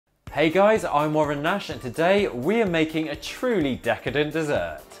Hey guys, I'm Warren Nash and today we are making a truly decadent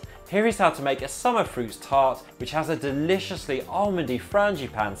dessert. Here is how to make a summer fruits tart which has a deliciously almondy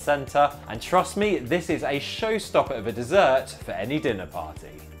frangipane centre, and trust me, this is a showstopper of a dessert for any dinner party.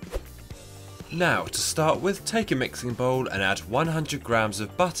 Now to start with, take a mixing bowl and add 100 grams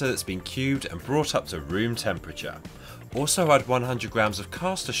of butter that's been cubed and brought up to room temperature. Also add 100 grams of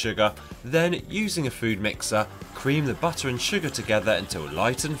caster sugar, then using a food mixer, cream the butter and sugar together until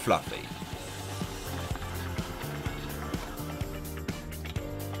light and fluffy.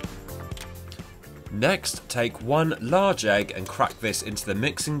 Next, take one large egg and crack this into the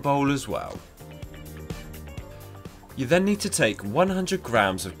mixing bowl as well. You then need to take 100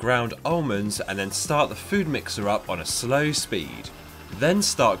 grams of ground almonds and then start the food mixer up on a slow speed. Then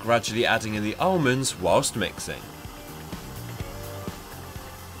start gradually adding in the almonds whilst mixing.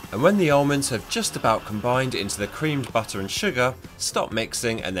 And when the almonds have just about combined into the creamed butter and sugar, stop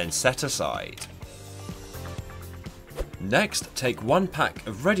mixing and then set aside. Next, take one pack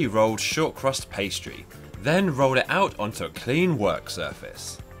of ready rolled short crust pastry, then roll it out onto a clean work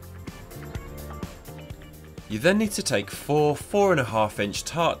surface. You then need to take four 4.5 inch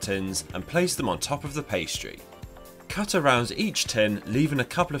tart tins and place them on top of the pastry. Cut around each tin, leaving a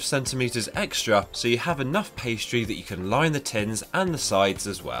couple of centimetres extra so you have enough pastry that you can line the tins and the sides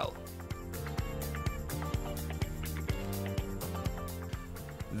as well.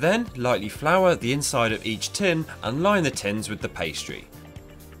 Then lightly flour the inside of each tin and line the tins with the pastry.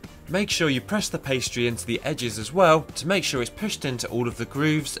 Make sure you press the pastry into the edges as well to make sure it's pushed into all of the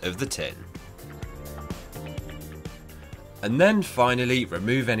grooves of the tin. And then finally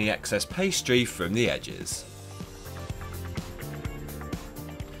remove any excess pastry from the edges.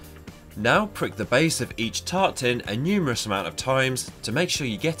 Now prick the base of each tart tin a numerous amount of times to make sure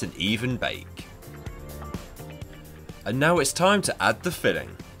you get an even bake. And now it's time to add the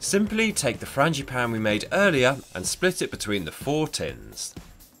filling. Simply take the frangipane we made earlier and split it between the 4 tins.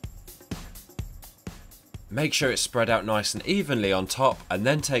 Make sure it's spread out nice and evenly on top, and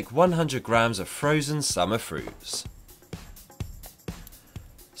then take 100 grams of frozen summer fruits.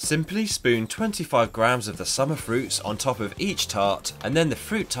 Simply spoon 25 grams of the summer fruits on top of each tart, and then the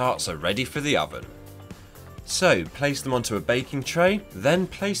fruit tarts are ready for the oven. So place them onto a baking tray, then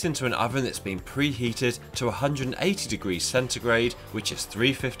place into an oven that's been preheated to 180 degrees centigrade, which is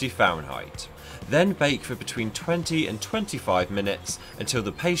 350 Fahrenheit. Then bake for between 20 and 25 minutes until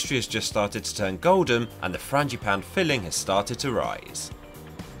the pastry has just started to turn golden and the frangipane filling has started to rise.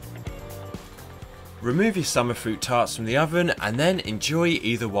 Remove your summer fruit tarts from the oven and then enjoy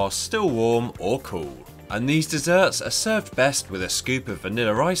either while still warm or cool. And these desserts are served best with a scoop of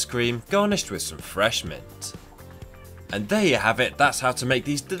vanilla ice cream garnished with some fresh mint. And there you have it, that's how to make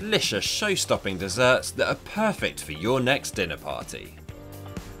these delicious show-stopping desserts that are perfect for your next dinner party.